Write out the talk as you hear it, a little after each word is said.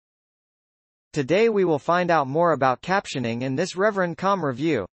Today we will find out more about captioning in this Reverend Com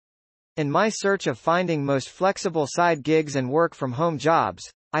review. In my search of finding most flexible side gigs and work from home jobs,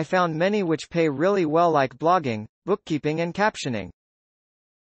 I found many which pay really well, like blogging, bookkeeping and captioning.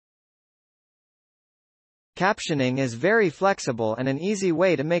 Captioning is very flexible and an easy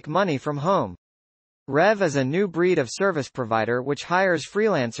way to make money from home. Rev is a new breed of service provider which hires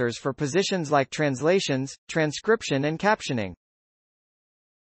freelancers for positions like translations, transcription and captioning.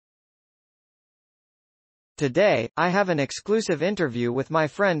 Today, I have an exclusive interview with my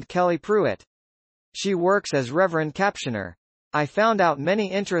friend Kelly Pruitt. She works as Reverend Captioner. I found out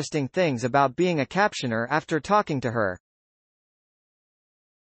many interesting things about being a captioner after talking to her.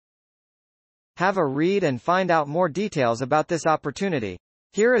 Have a read and find out more details about this opportunity.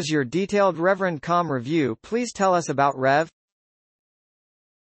 Here is your detailed Reverend Com review. Please tell us about Rev.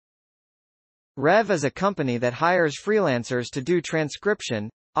 Rev is a company that hires freelancers to do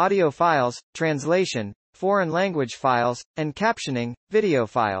transcription, audio files, translation, foreign language files, and captioning, video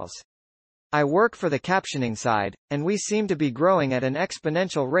files. I work for the captioning side, and we seem to be growing at an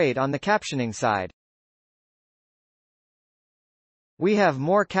exponential rate on the captioning side. We have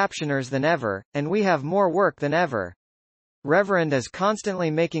more captioners than ever, and we have more work than ever. Reverend is constantly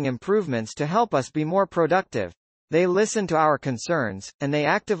making improvements to help us be more productive. They listen to our concerns, and they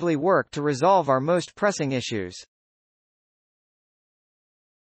actively work to resolve our most pressing issues.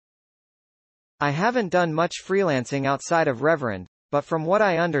 I haven't done much freelancing outside of Reverend, but from what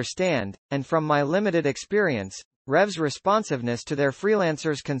I understand, and from my limited experience, Rev's responsiveness to their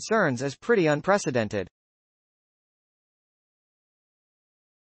freelancers' concerns is pretty unprecedented.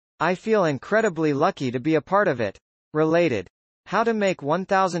 I feel incredibly lucky to be a part of it. Related. How to make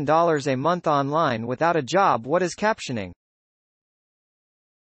 $1,000 a month online without a job. What is captioning?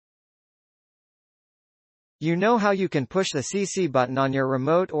 You know how you can push the CC button on your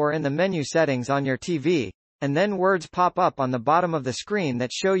remote or in the menu settings on your TV, and then words pop up on the bottom of the screen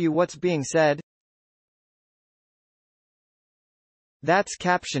that show you what's being said? That's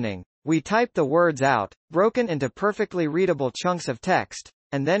captioning. We type the words out, broken into perfectly readable chunks of text,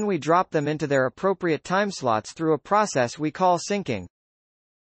 and then we drop them into their appropriate time slots through a process we call syncing.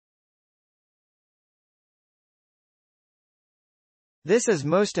 This is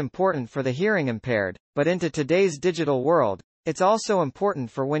most important for the hearing impaired, but into today's digital world, it's also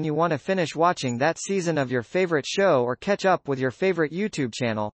important for when you want to finish watching that season of your favorite show or catch up with your favorite YouTube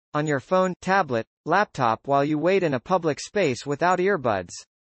channel, on your phone, tablet, laptop while you wait in a public space without earbuds.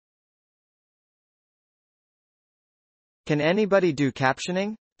 Can anybody do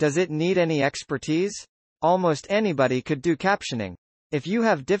captioning? Does it need any expertise? Almost anybody could do captioning. If you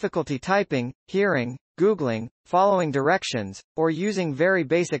have difficulty typing, hearing, Googling, following directions, or using very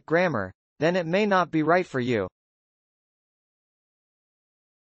basic grammar, then it may not be right for you.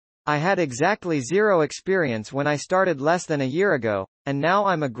 I had exactly zero experience when I started less than a year ago, and now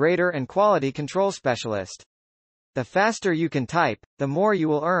I'm a grader and quality control specialist. The faster you can type, the more you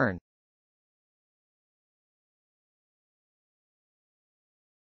will earn.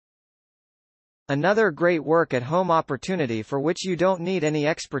 Another great work-at-home opportunity for which you don't need any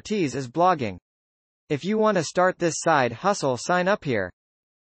expertise is blogging. If you want to start this side hustle, sign up here.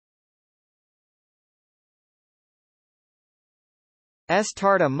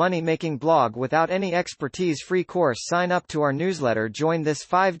 Start a money-making blog without any expertise free course. Sign up to our newsletter. Join this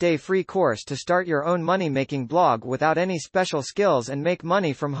 5-day free course to start your own money-making blog without any special skills and make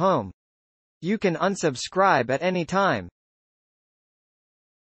money from home. You can unsubscribe at any time.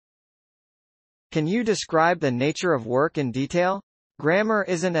 Can you describe the nature of work in detail? Grammar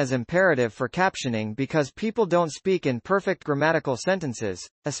isn't as imperative for captioning because people don't speak in perfect grammatical sentences,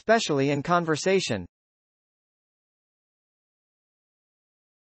 especially in conversation.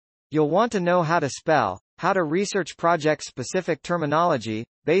 You'll want to know how to spell, how to research project-specific terminology,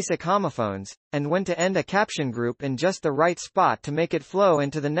 basic homophones, and when to end a caption group in just the right spot to make it flow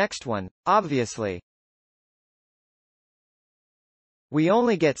into the next one, obviously. We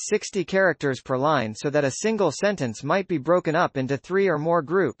only get 60 characters per line, so that a single sentence might be broken up into 3 or more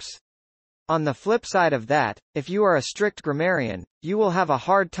groups. On the flip side of that, if you are a strict grammarian, you will have a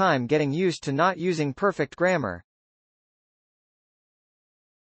hard time getting used to not using perfect grammar.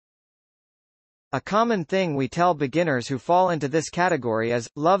 A common thing we tell beginners who fall into this category is,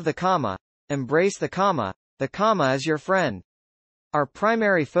 love the comma, embrace the comma is your friend. Our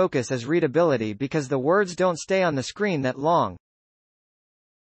primary focus is readability because the words don't stay on the screen that long.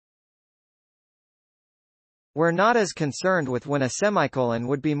 We're not as concerned with when a semicolon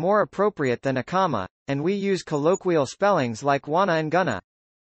would be more appropriate than a comma, and we use colloquial spellings like wanna and gonna.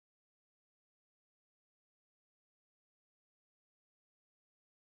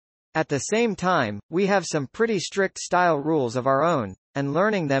 At the same time, we have some pretty strict style rules of our own, and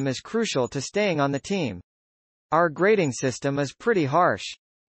learning them is crucial to staying on the team. Our grading system is pretty harsh.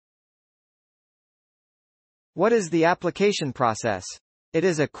 What is the application process? It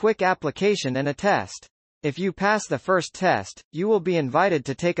is a quick application and a test. If you pass the first test, you will be invited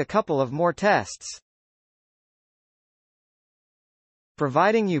to take a couple of more tests.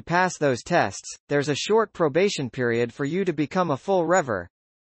 Providing you pass those tests, there's a short probation period for you to become a full rever.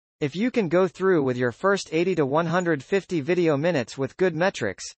 If you can go through with your first 80 to 150 video minutes with good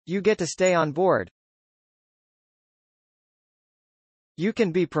metrics, you get to stay on board. You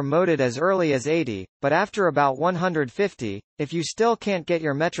can be promoted as early as 80, but after about 150, if you still can't get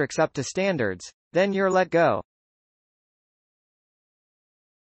your metrics up to standards, then you're let go.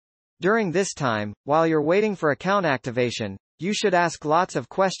 During this time, while you're waiting for account activation, you should ask lots of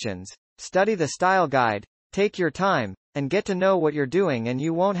questions, study the style guide, take your time, and get to know what you're doing, and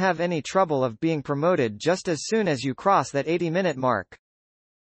you won't have any trouble of being promoted just as soon as you cross that 80-minute mark.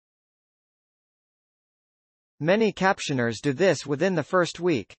 Many captioners do this within the first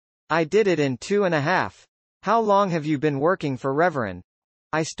week. I did it in 2.5. How long have you been working for Reverend?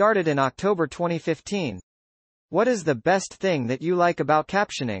 I started in October 2015. What is the best thing that you like about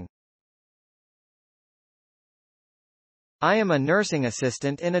captioning? I am a nursing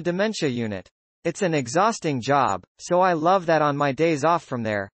assistant in a dementia unit. It's an exhausting job, so I love that on my days off from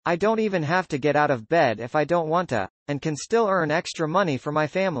there, I don't even have to get out of bed if I don't want to, and can still earn extra money for my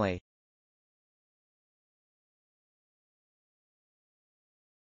family.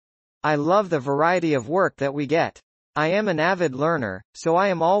 I love the variety of work that we get. I am an avid learner, so I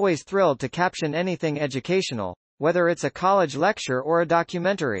am always thrilled to caption anything educational, whether it's a college lecture or a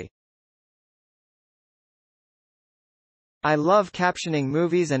documentary. I love captioning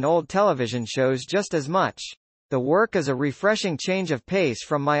movies and old television shows just as much. The work is a refreshing change of pace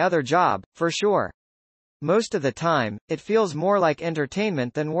from my other job, for sure. Most of the time, it feels more like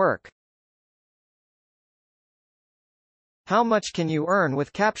entertainment than work. How much can you earn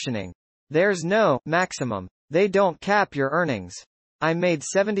with captioning? There's no maximum. They don't cap your earnings. I made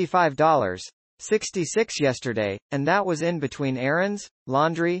 $75.66 yesterday, and that was in between errands,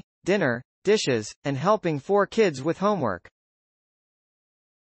 laundry, dinner, dishes, and helping 4 kids with homework.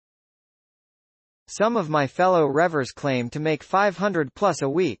 Some of my fellow revers claim to make $500 plus a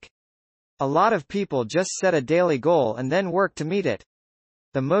week. A lot of people just set a daily goal and then work to meet it.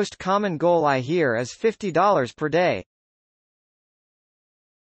 The most common goal I hear is $50 per day.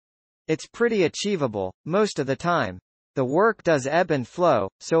 It's pretty achievable, most of the time. The work does ebb and flow,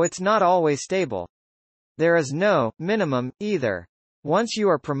 so it's not always stable. There is no minimum, either. Once you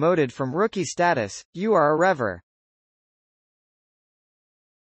are promoted from rookie status, you are a rever.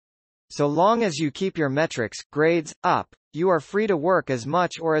 So long as you keep your metrics, grades, up, you are free to work as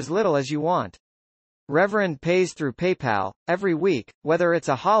much or as little as you want. Reverend pays through PayPal, every week, whether it's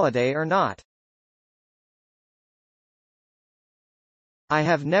a holiday or not. I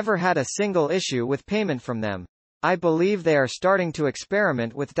have never had a single issue with payment from them. I believe they are starting to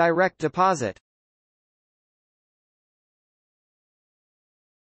experiment with direct deposit.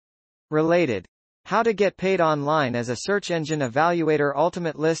 Related. How to get paid online as a search engine evaluator.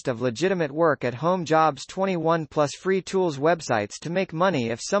 Ultimate list of legitimate work at home jobs. 21 plus free tools websites to make money.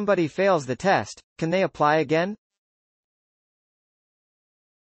 If somebody fails the test, can they apply again?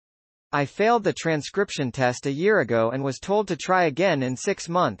 I failed the transcription test a year ago and was told to try again in 6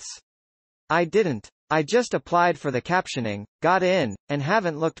 months. I didn't. I just applied for the captioning, got in, and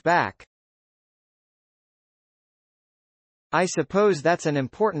haven't looked back. I suppose that's an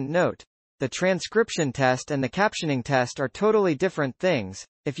important note. The transcription test and the captioning test are totally different things.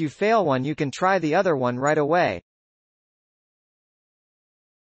 If you fail one, you can try the other one right away.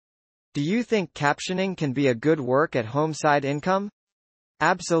 Do you think captioning can be a good work at home side income?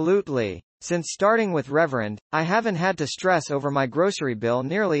 Absolutely. Since starting with Reverend, I haven't had to stress over my grocery bill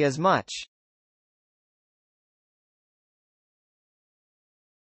nearly as much.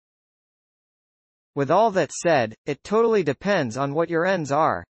 With all that said, it totally depends on what your ends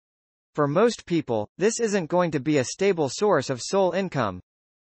are. For most people, this isn't going to be a stable source of sole income.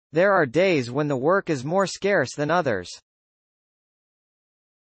 There are days when the work is more scarce than others.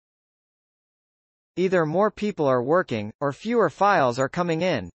 Either more people are working, or fewer files are coming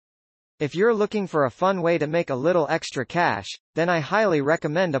in. If you're looking for a fun way to make a little extra cash, then I highly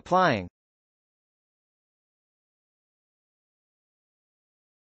recommend applying.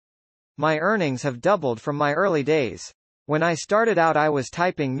 My earnings have doubled from my early days. When I started out I was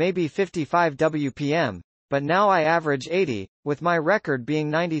typing maybe 55 WPM, but now I average 80, with my record being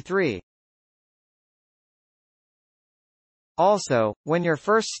 93. Also, when you're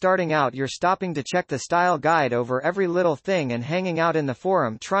first starting out, you're stopping to check the style guide over every little thing and hanging out in the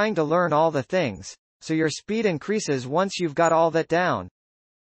forum trying to learn all the things, so your speed increases once you've got all that down.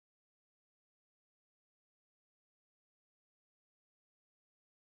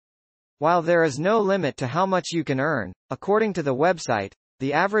 While there is no limit to how much you can earn, according to the website,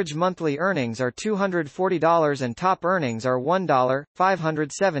 the average monthly earnings are $240 and top earnings are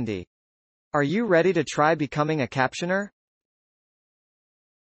 $1,570. Are you ready to try becoming a captioner?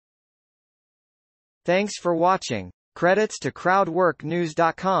 Thanks for watching. Credits to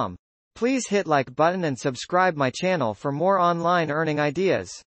crowdworknews.com. Please hit like button and subscribe my channel for more online earning ideas.